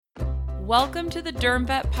Welcome to the Derm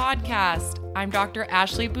Vet Podcast. I'm Dr.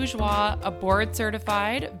 Ashley Bourgeois, a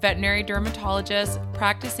board-certified veterinary dermatologist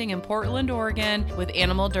practicing in Portland, Oregon with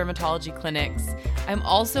animal dermatology clinics. I'm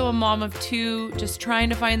also a mom of two, just trying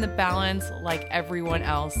to find the balance like everyone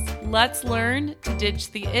else. Let's learn to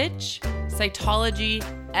ditch the itch, cytology,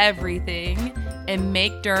 everything, and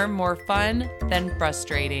make derm more fun than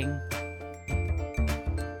frustrating.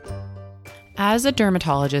 As a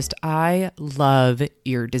dermatologist, I love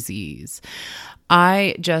ear disease.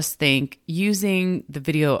 I just think using the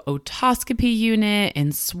video otoscopy unit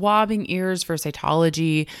and swabbing ears for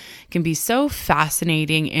cytology can be so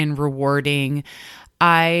fascinating and rewarding.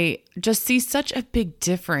 I just see such a big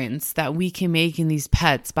difference that we can make in these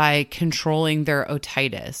pets by controlling their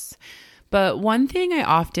otitis. But one thing I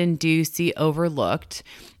often do see overlooked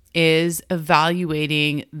is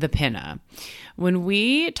evaluating the pinna. When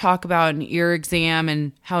we talk about an ear exam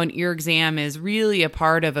and how an ear exam is really a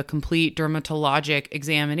part of a complete dermatologic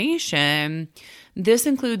examination, this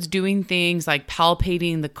includes doing things like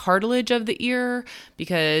palpating the cartilage of the ear,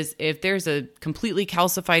 because if there's a completely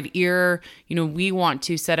calcified ear, we want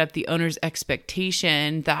to set up the owner's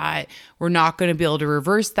expectation that we're not going to be able to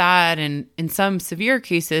reverse that. And in some severe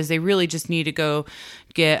cases, they really just need to go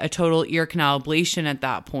get a total ear canal ablation at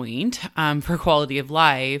that point for quality of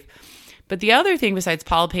life. But the other thing besides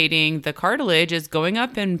palpating the cartilage is going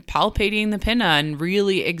up and palpating the pinna and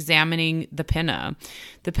really examining the pinna.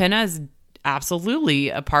 The pinna is absolutely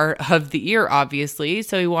a part of the ear, obviously,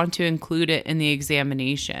 so we want to include it in the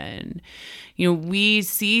examination. We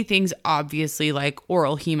see things obviously like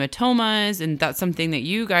oral hematomas, and that's something that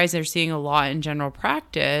you guys are seeing a lot in general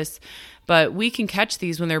practice. But we can catch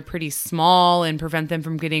these when they're pretty small and prevent them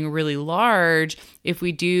from getting really large if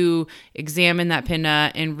we do examine that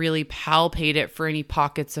pinna and really palpate it for any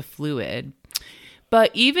pockets of fluid.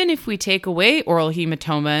 But even if we take away oral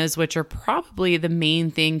hematomas, which are probably the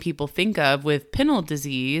main thing people think of with pinnal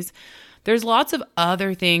disease, there's lots of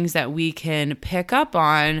other things that we can pick up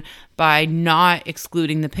on by not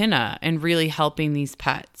excluding the pinna and really helping these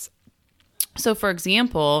pets. So for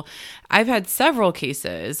example, I've had several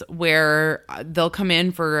cases where they'll come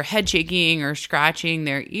in for head shaking or scratching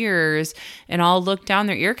their ears, and I'll look down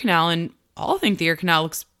their ear canal and I'll think the ear canal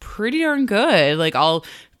looks pretty darn good. Like I'll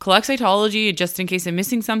collect cytology just in case I'm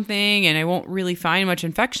missing something and I won't really find much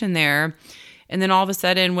infection there. And then all of a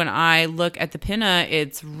sudden when I look at the pinna,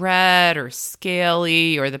 it's red or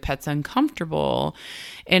scaly or the pet's uncomfortable.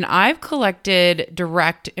 And I've collected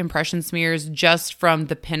direct impression smears just from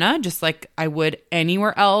the pinna, just like I would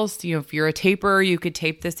anywhere else. If you're a taper, you could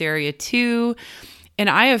tape this area too. And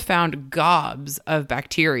I have found gobs of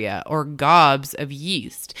bacteria or gobs of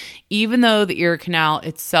yeast, even though the ear canal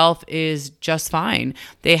itself is just fine.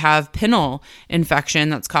 They have pinnal infection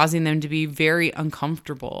that's causing them to be very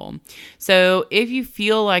uncomfortable. So if you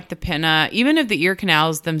feel like the pinna, even if the ear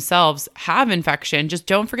canals themselves have infection, just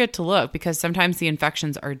don't forget to look, because sometimes the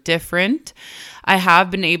infections are different. I have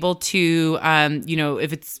been able to,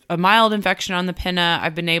 if it's a mild infection on the pinna,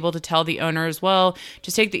 I've been able to tell the owners, well,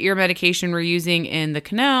 just take the ear medication we're using in the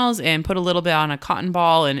canals and put a little bit on a cotton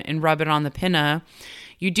ball and rub it on the pinna.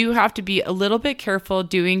 You do have to be a little bit careful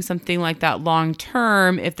doing something like that long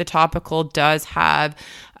term if the topical does have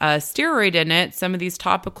a steroid in it. Some of these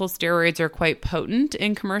topical steroids are quite potent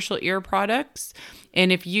in commercial ear products.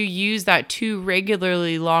 And if you use that too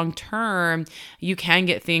regularly long term, you can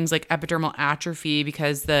get things like epidermal atrophy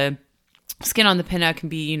because the skin on the pinna can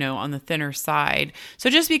be, on the thinner side.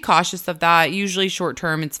 So just be cautious of that. Usually short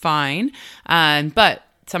term, it's fine. But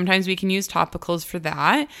sometimes we can use topicals for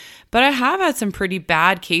that. But I have had some pretty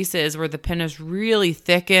bad cases where the pinna is really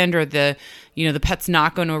thickened or the pet's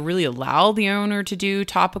not going to really allow the owner to do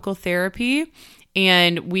topical therapy.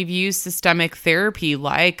 And we've used systemic therapy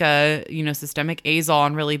like systemic azole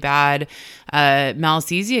in really bad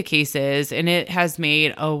malassezia cases, and it has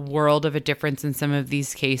made a world of a difference in some of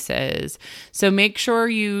these cases. So make sure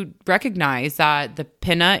you recognize that the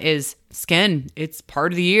pinna is skin. It's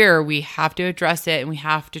part of the ear. We have to address it and we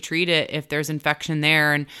have to treat it if there's infection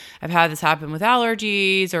there. And I've had this happen with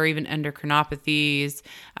allergies or even endocrinopathies,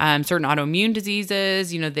 certain autoimmune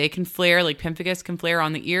diseases. They can flare, like pemphigus can flare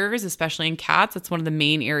on the ears, especially in cats. That's one of the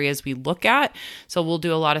main areas we look at. So we'll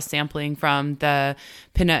do a lot of sampling from the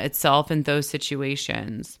pinna itself in those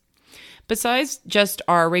situations. Besides just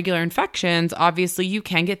our regular infections, obviously you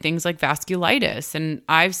can get things like vasculitis. And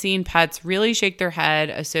I've seen pets really shake their head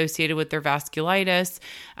associated with their vasculitis.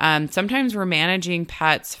 Sometimes we're managing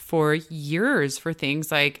pets for years for things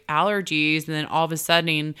like allergies, and then all of a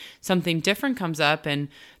sudden something different comes up and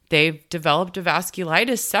they've developed a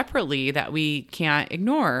vasculitis separately that we can't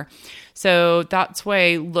ignore. So that's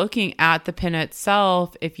why looking at the pinna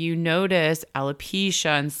itself, if you notice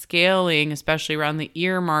alopecia and scaling, especially around the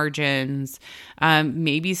ear margins,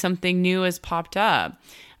 maybe something new has popped up.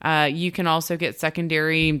 You can also get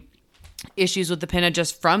secondary issues with the pinna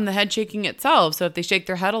just from the head shaking itself. So if they shake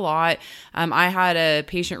their head a lot, I had a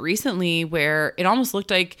patient recently where it almost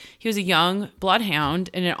looked like he was a young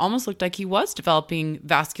bloodhound, and it almost looked like he was developing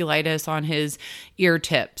vasculitis on his ear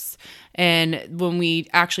tips. And when we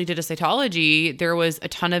actually did a cytology, there was a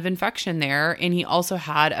ton of infection there. And he also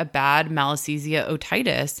had a bad Malassezia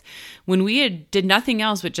otitis. When we did nothing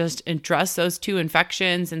else but just address those two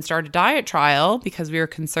infections and start a diet trial because we were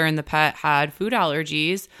concerned the pet had food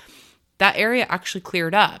allergies, that area actually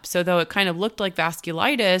cleared up. So though it kind of looked like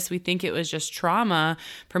vasculitis, we think it was just trauma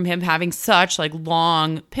from him having such like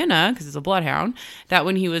long pinna, because he's a bloodhound, that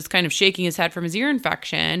when he was kind of shaking his head from his ear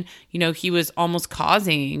infection, he was almost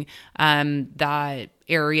causing that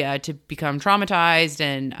area to become traumatized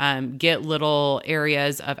and get little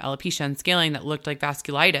areas of alopecia and scaling that looked like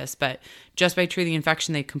vasculitis. But just by treating the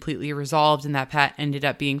infection, they completely resolved, and that pet ended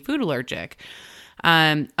up being food allergic.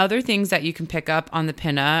 Other things that you can pick up on the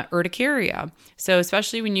pinna, urticaria. So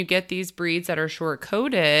especially when you get these breeds that are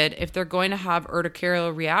short-coated, if they're going to have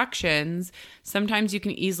urticarial reactions, sometimes you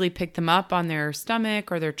can easily pick them up on their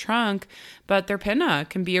stomach or their trunk, but their pinna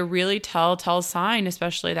can be a really telltale sign,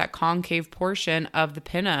 especially that concave portion of the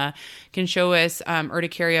pinna can show us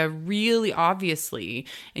urticaria really obviously.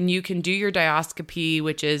 And you can do your dioscopy,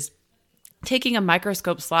 which is taking a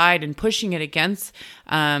microscope slide and pushing it against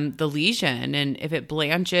the lesion. And if it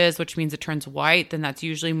blanches, which means it turns white, then that's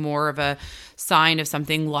usually more of a sign of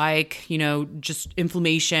something like, just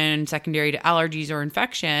inflammation secondary to allergies or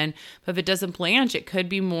infection. But if it doesn't blanch, it could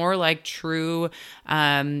be more like true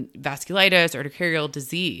vasculitis, urticarial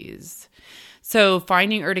disease. So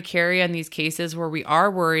finding urticaria in these cases where we are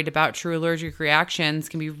worried about true allergic reactions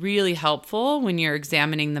can be really helpful when you're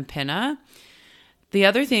examining the pinna. The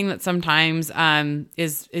other thing that sometimes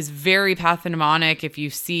is very pathognomonic if you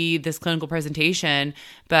see this clinical presentation,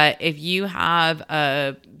 but if you have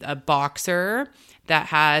a boxer that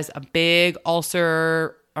has a big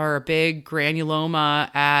ulcer or a big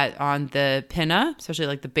granuloma on the pinna, especially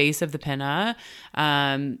like the base of the pinna,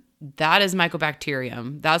 that is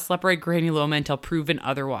mycobacterium. That's leporite granuloma until proven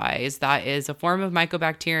otherwise. That is a form of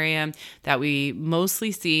mycobacterium that we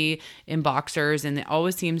mostly see in boxers, and it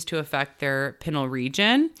always seems to affect their pinnal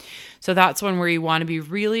region. So that's one where you want to be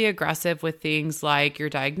really aggressive with things like your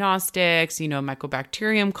diagnostics,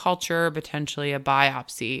 mycobacterium culture, potentially a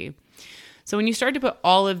biopsy. So when you start to put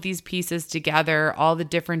all of these pieces together, all the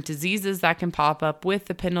different diseases that can pop up with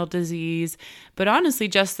the pinnal disease, but honestly,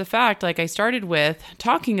 just the fact, like I started with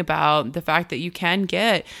talking about the fact that you can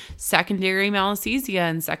get secondary Malassezia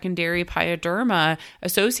and secondary pyoderma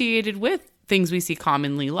associated with things we see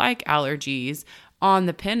commonly like allergies on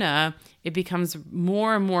the pinna, it becomes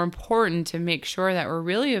more and more important to make sure that we're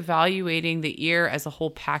really evaluating the ear as a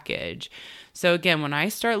whole package. So again, when I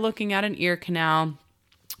start looking at an ear canal,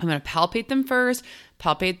 I'm going to palpate them first,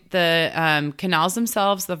 palpate the canals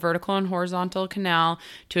themselves, the vertical and horizontal canal,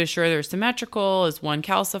 to assure they're symmetrical. Is one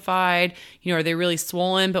calcified? Are they really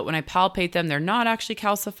swollen? But when I palpate them, they're not actually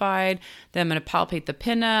calcified. Then I'm going to palpate the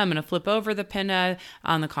pinna. I'm going to flip over the pinna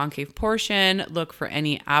on the concave portion, look for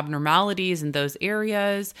any abnormalities in those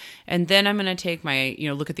areas. And then I'm going to take my,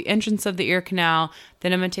 look at the entrance of the ear canal.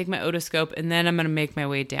 Then I'm going to take my otoscope, and then I'm going to make my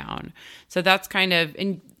way down. So that's kind of,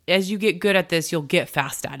 as you get good at this, you'll get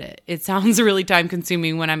fast at it. It sounds really time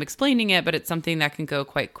consuming when I'm explaining it, but it's something that can go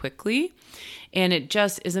quite quickly. And it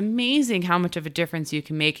just is amazing how much of a difference you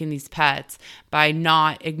can make in these pets by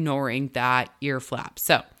not ignoring that ear flap.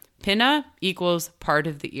 So pinna equals part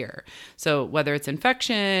of the ear. So whether it's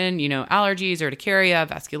infection, allergies, urticaria,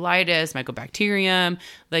 vasculitis, mycobacterium,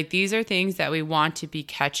 like these are things that we want to be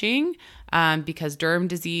catching. Because derm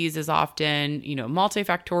disease is often,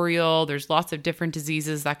 multifactorial. There's lots of different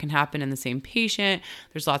diseases that can happen in the same patient.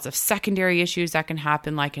 There's lots of secondary issues that can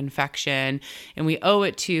happen like infection. And we owe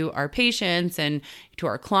it to our patients and to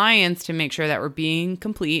our clients to make sure that we're being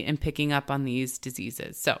complete and picking up on these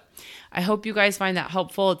diseases. So I hope you guys find that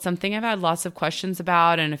helpful. It's something I've had lots of questions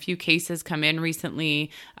about, and a few cases come in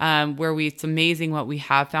recently where it's amazing what we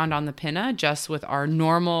have found on the pinna just with our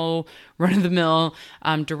normal run-of-the-mill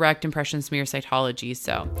direct impression smear cytology.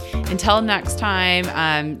 So until next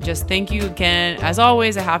time, just thank you again. As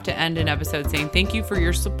always, I have to end an episode saying thank you for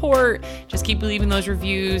your support. Just keep leaving those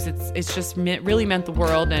reviews. It's just really meant the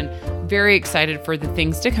world, and very excited for the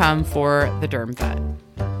things to come for the Derm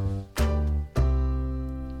Vet.